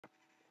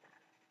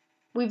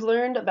We've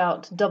learned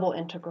about double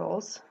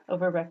integrals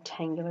over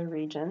rectangular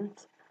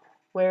regions,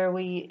 where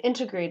we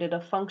integrated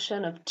a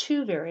function of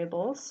two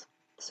variables.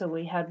 So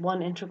we had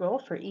one integral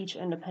for each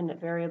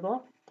independent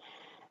variable.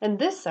 In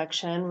this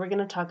section, we're going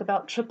to talk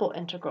about triple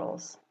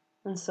integrals.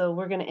 And so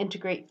we're going to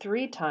integrate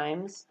 3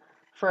 times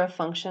for a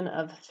function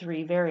of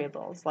 3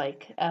 variables,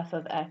 like f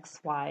of x,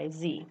 y,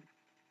 z.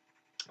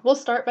 We'll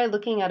start by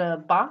looking at a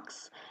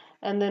box,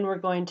 and then we're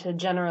going to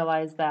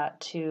generalize that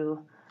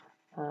to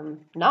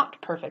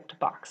not perfect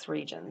box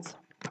regions.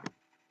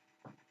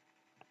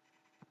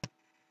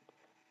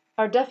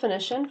 Our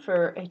definition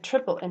for a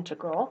triple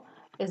integral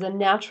is a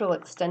natural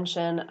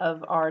extension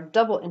of our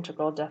double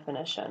integral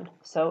definition.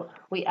 So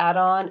we add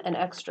on an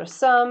extra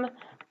sum,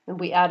 and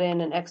we add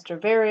in an extra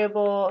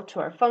variable to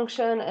our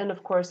function, and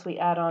of course we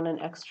add on an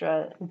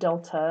extra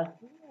delta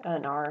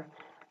in our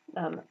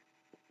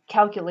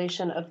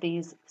calculation of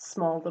these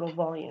small little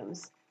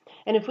volumes.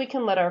 And if we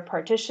can let our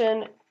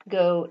partition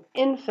go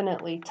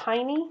infinitely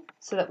tiny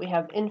so that we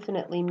have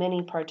infinitely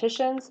many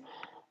partitions,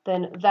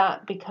 then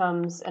that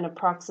becomes an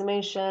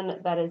approximation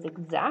that is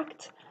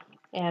exact,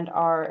 and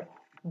our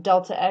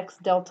delta x,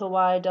 delta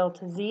y,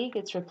 delta z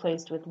gets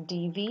replaced with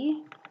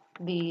dv.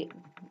 The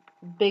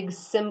big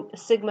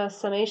sigma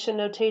summation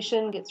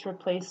notation gets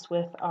replaced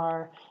with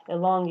our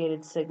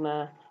elongated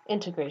sigma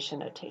integration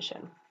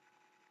notation.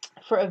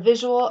 For a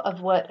visual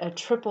of what a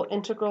triple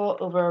integral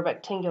over a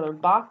rectangular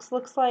box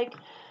looks like,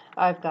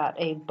 I've got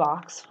a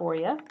box for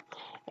you,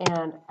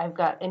 and I've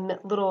got a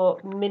little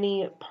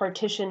mini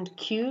partitioned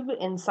cube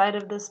inside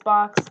of this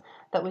box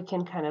that we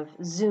can kind of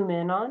zoom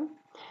in on,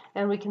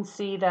 and we can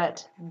see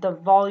that the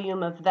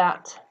volume of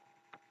that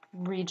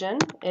region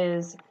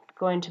is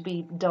going to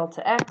be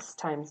delta x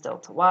times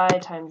delta y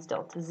times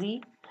delta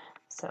z,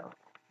 so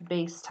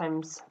base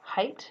times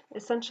height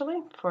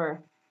essentially, for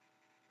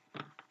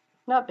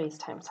not base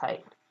times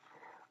height,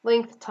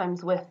 length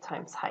times width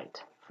times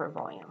height for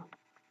volume.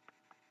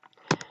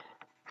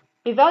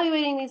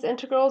 Evaluating these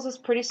integrals is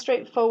pretty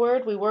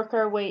straightforward. We work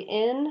our way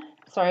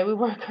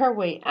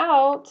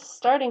out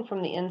starting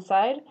from the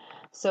inside.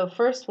 So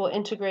first we'll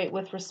integrate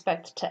with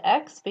respect to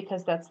x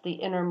because that's the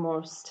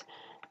innermost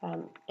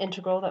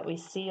integral that we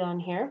see on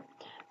here.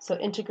 So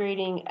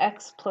integrating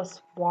x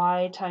plus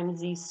y times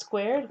z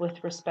squared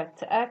with respect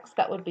to x,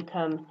 that would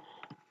become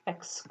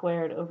x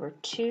squared over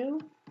 2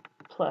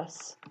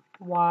 plus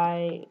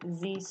y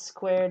z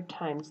squared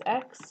times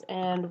x,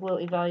 and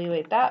we'll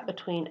evaluate that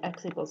between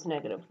x equals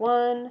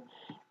 -1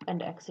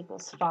 and x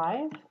equals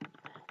 5.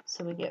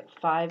 So we get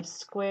 5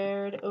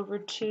 squared over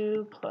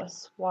 2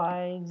 plus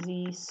y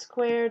z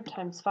squared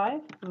times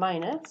 5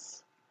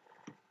 minus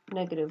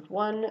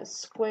 -1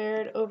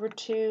 squared over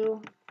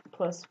 2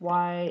 plus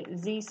y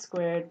z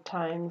squared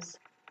times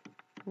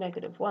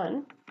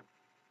 -1.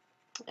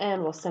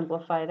 And we'll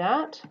simplify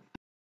that.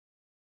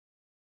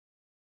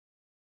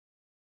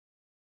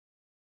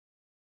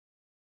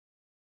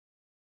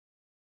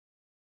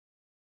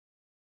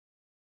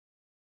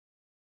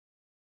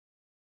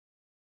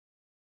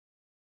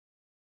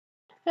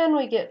 And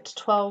we get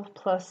 12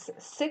 plus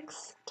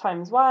 6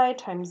 times y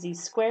times z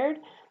squared.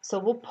 So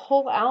we'll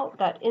pull out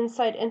that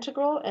inside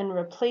integral and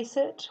replace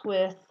it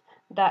with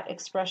that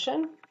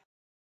expression.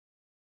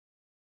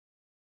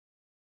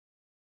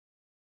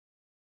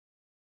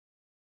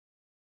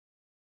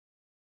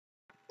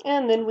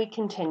 And then we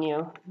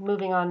continue,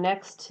 moving on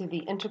next to the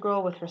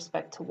integral with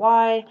respect to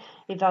y,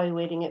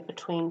 evaluating it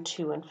between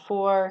 2 and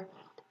 4,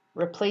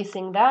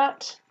 replacing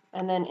that,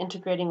 and then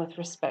integrating with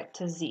respect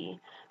to z.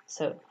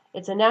 So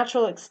it's a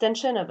natural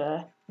extension of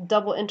a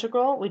double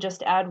integral. We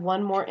just add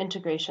one more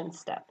integration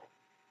step.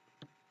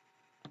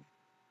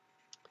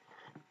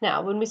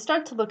 Now, when we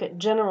start to look at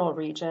general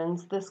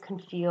regions, this can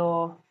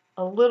feel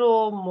a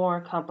little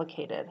more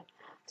complicated.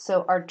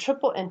 So our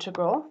triple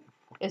integral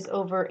is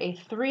over a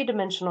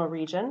 3-dimensional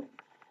region,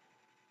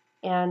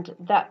 and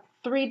that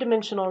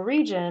 3-dimensional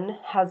region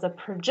has a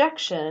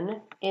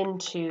projection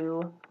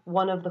into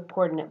one of the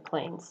coordinate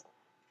planes.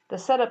 The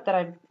setup that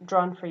I've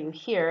drawn for you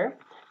here,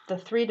 the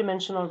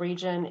 3-dimensional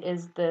region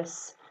is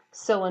this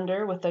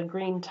cylinder with a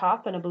green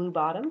top and a blue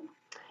bottom,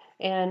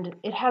 and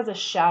it has a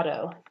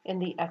shadow in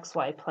the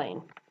xy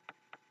plane.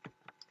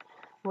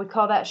 We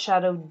call that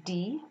shadow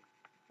D.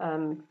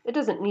 It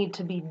doesn't need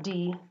to be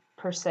D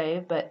per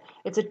se, but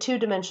it's a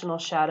 2-dimensional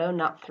shadow,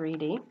 not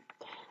 3D.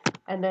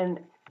 And then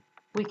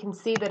we can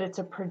see that it's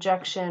a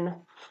projection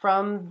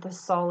from the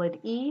solid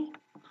E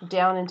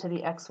down into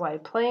the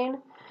xy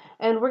plane.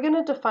 And we're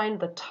going to define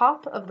the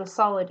top of the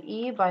solid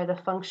E by the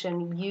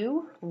function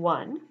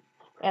u1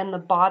 and the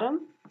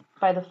bottom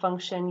by the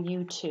function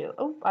u2.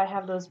 Oh, I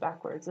have those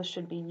backwards. This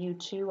should be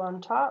u2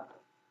 on top,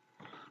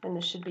 and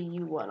this should be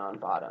u1 on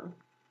bottom.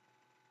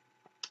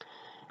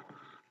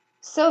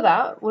 So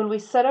that when we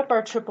set up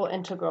our triple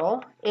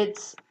integral,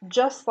 it's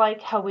just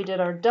like how we did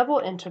our double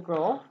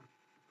integral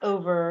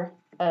over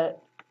a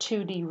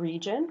 2D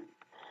region.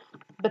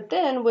 But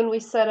then when we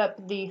set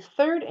up the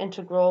third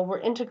integral, we're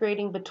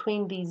integrating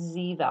between these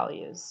z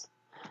values.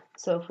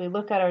 So if we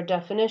look at our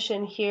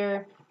definition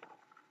here,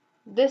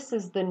 this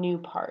is the new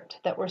part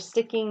that we're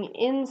sticking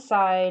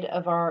inside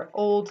of our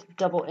old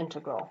double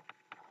integral.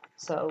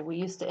 So we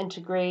used to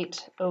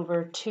integrate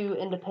over two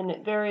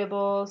independent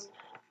variables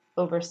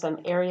over some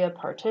area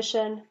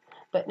partition,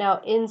 but now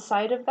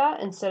inside of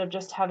that, instead of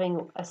just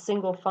having a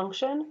single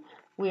function,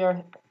 we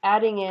are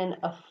adding in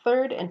a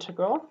third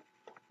integral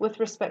with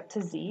respect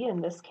to z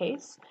in this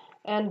case,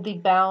 and the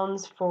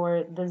bounds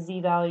for the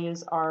z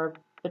values are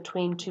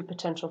between two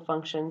potential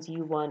functions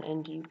u1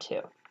 and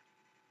u2.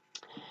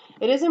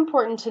 It is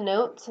important to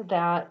note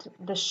that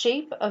the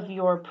shape of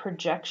your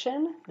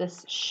projection,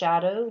 this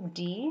shadow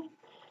d,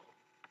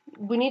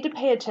 we need to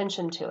pay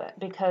attention to it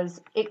because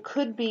it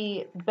could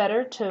be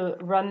better to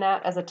run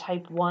that as a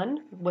type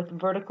 1 with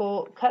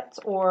vertical cuts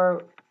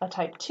or a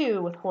type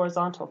 2 with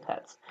horizontal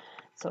cuts.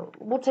 So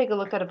we'll take a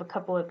look at a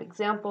couple of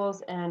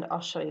examples and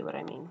I'll show you what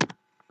I mean.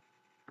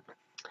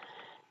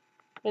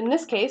 In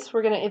this case,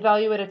 we're going to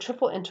evaluate a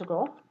triple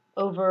integral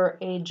over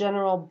a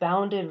general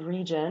bounded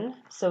region.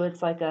 So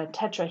it's like a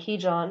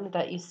tetrahedron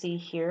that you see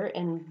here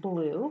in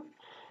blue.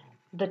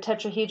 The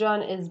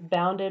tetrahedron is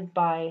bounded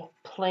by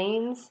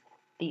planes,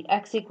 the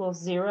x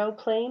equals 0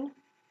 plane,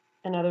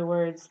 in other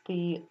words,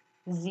 the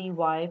zy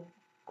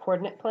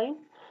coordinate plane,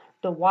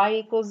 the y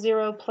equals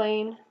 0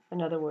 plane,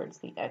 in other words,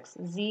 the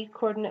xz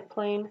coordinate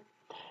plane,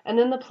 and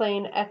then the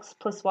plane x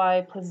plus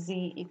y plus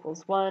z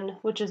equals 1,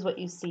 which is what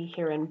you see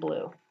here in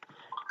blue.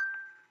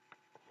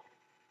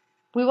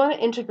 We want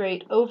to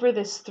integrate over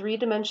this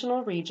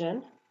three-dimensional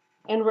region,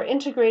 and we're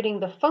integrating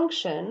the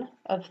function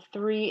of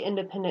three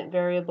independent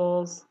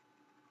variables,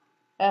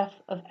 f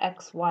of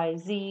x, y,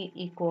 z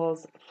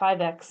equals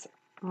 5x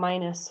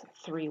minus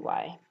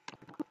 3y.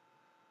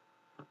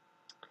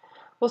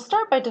 We'll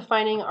start by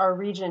defining our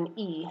region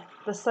E,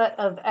 the set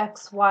of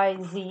x, y,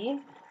 z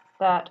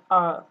that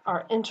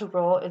our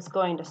integral is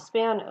going to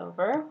span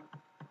over.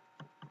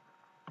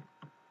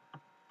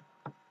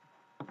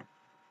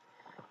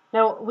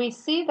 Now we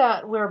see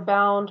that we're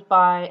bound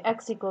by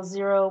x equals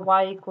 0,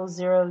 y equals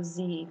 0,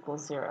 z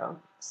equals 0.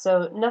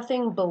 So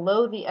nothing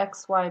below the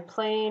xy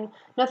plane,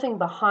 nothing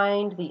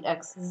behind the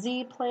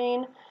xz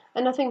plane,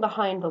 and nothing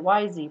behind the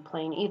yz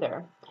plane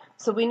either.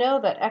 So we know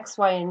that x,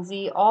 y, and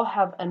z all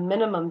have a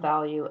minimum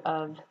value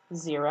of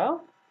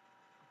 0.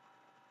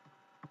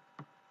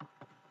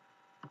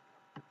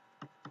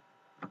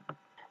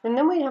 And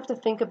then we have to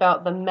think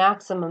about the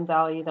maximum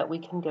value that we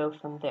can go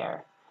from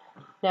there.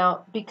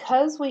 Now,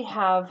 because we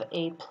have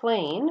a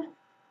plane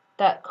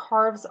that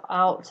carves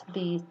out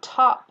the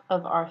top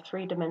of our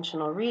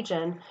three-dimensional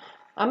region,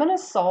 I'm going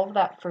to solve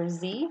that for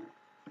z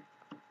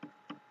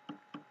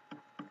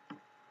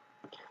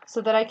so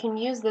that I can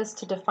use this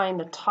to define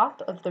the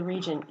top of the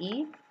region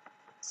E.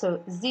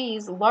 So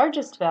z's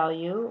largest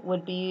value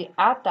would be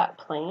at that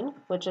plane,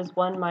 which is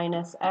 1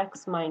 minus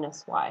x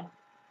minus y.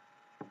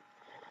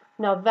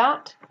 Now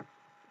that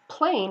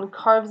plane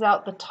carves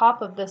out the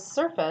top of this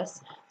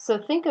surface, so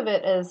think of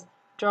it as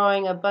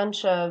drawing a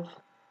bunch of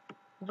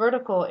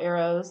vertical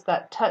arrows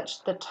that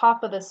touch the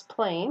top of this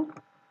plane,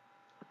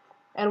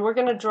 and we're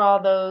going to draw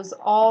those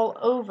all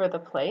over the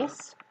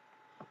place.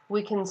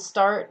 We can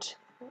start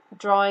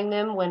drawing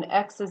them when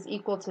x is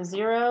equal to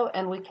 0,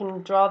 and we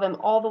can draw them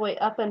all the way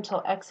up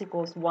until x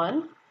equals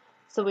 1.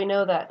 So we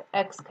know that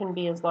x can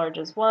be as large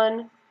as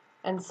 1,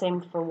 and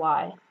same for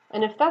y.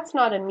 And if that's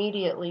not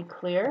immediately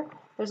clear,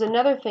 there's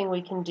another thing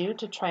we can do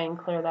to try and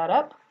clear that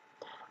up.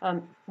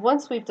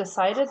 Once we've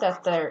decided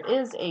that there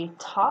is a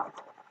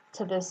top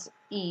to this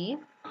E,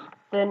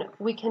 then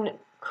we can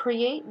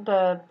create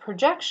the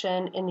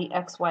projection in the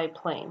xy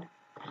plane.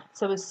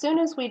 So as soon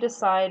as we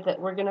decide that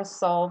we're going to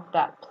solve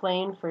that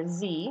plane for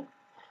z,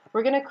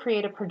 we're going to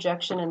create a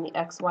projection in the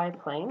xy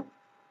plane.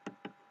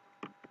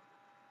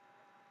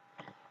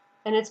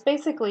 And it's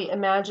basically,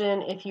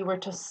 imagine if you were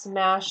to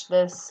smash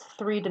this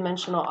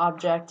three-dimensional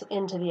object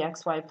into the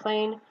xy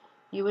plane,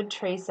 you would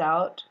trace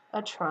out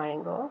a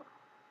triangle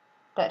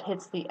that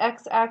hits the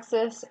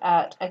x-axis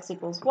at x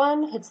equals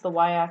 1, hits the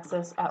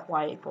y-axis at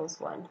y equals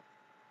 1.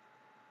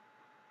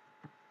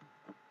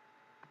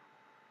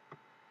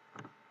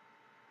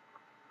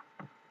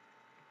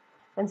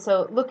 And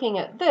so looking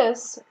at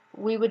this,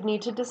 we would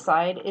need to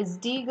decide, is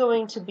D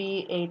going to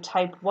be a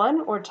type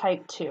 1 or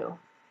type 2?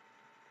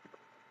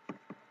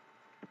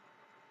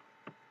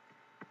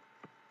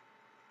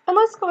 And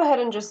let's go ahead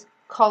and just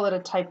call it a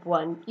type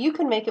 1. You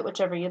can make it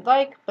whichever you'd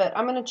like, but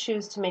I'm going to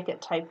choose to make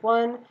it type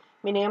 1,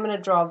 meaning I'm going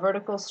to draw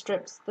vertical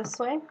strips this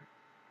way.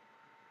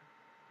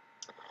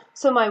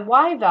 So my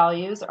y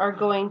values are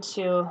going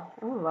to,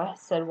 I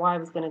said y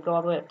was going to go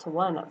all the way up to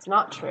 1. That's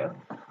not true.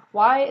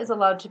 Y is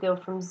allowed to go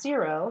from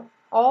 0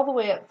 all the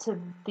way up to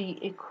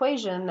the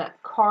equation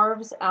that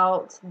carves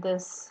out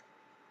this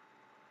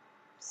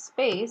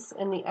space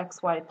in the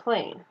xy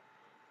plane.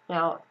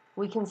 Now,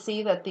 we can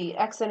see that the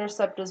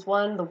x-intercept is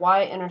 1, the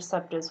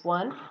y-intercept is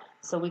 1,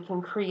 so we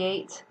can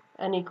create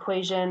an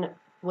equation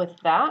with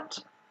that.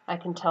 I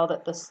can tell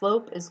that the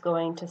slope is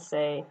going to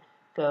say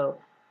go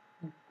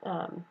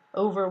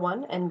over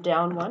 1 and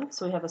down 1,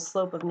 so we have a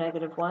slope of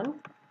 -1.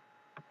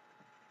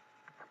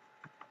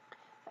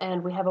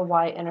 and we have a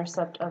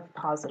y-intercept of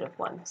positive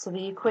 1. So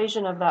the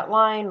equation of that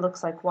line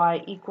looks like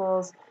y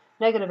equals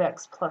negative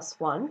x plus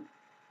 1,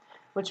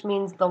 which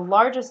means the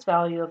largest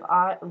value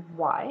of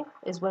y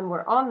is when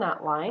we're on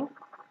that line.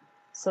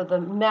 So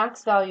the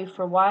max value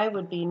for y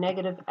would be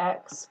negative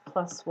x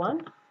plus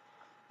 1.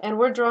 And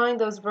we're drawing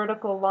those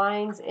vertical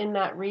lines in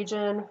that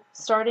region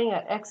starting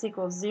at x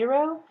equals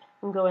 0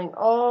 and going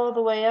all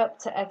the way up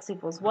to x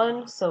equals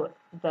 1, so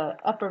the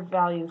upper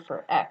value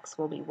for x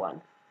will be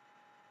 1.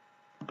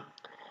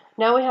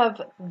 Now we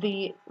have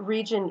the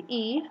region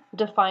E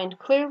defined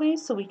clearly,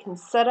 so we can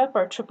set up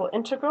our triple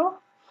integral.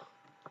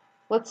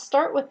 Let's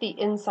start with the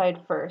inside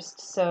first.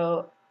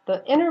 So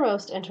the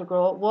innermost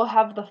integral will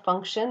have the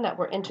function that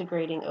we're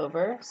integrating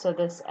over, so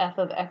this f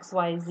of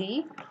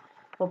xyz.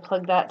 We'll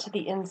plug that to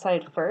the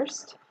inside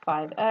first,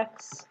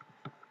 5x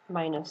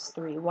minus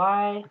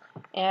 3y,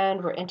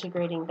 and we're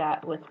integrating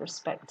that with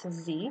respect to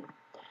z.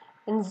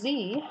 And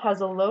z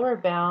has a lower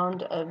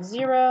bound of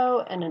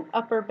 0 and an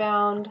upper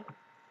bound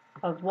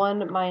of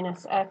 1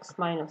 minus x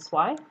minus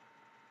y.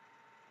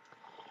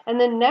 And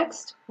then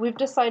next, we've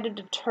decided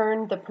to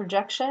turn the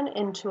projection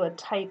into a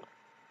type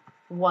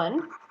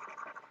 1,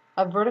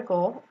 a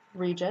vertical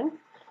region.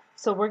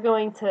 So we're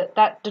going to,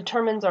 that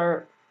determines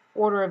our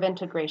order of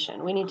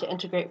integration. We need to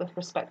integrate with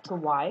respect to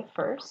y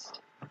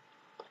first.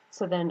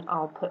 So then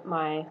I'll put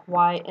my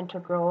y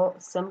integral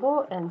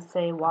symbol and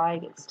say y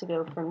gets to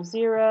go from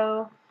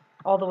 0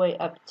 all the way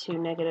up to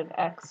negative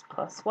x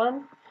plus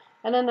 1.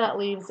 And then that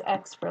leaves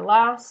x for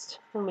last,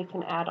 and we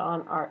can add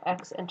on our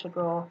x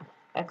integral.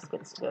 X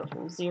gets to go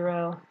from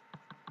 0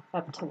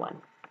 up to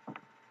 1.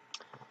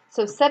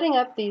 So setting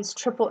up these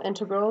triple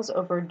integrals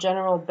over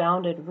general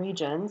bounded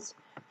regions,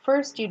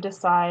 first you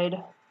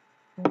decide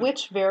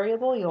which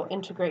variable you'll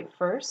integrate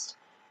first.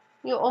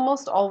 You'll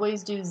almost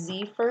always do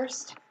z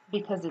first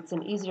because it's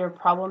an easier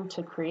problem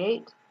to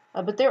create,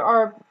 but there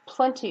are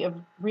plenty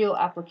of real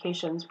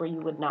applications where you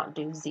would not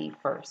do z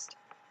first.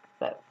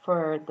 But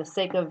for the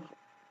sake of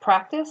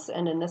practice,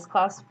 and in this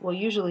class, we'll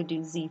usually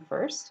do z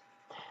first.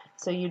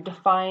 So you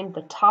define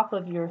the top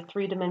of your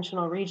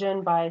three-dimensional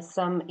region by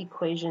some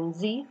equation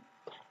z,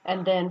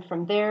 and then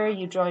from there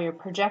you draw your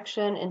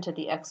projection into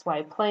the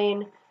xy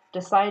plane,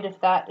 decide if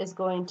that is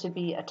going to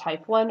be a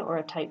type 1 or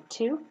a type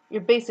 2.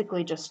 You're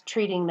basically just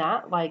treating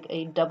that like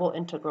a double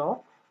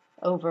integral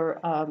over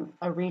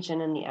a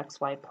region in the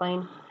xy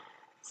plane.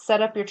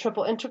 Set up your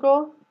triple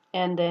integral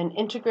and then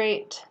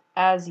integrate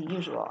as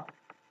usual.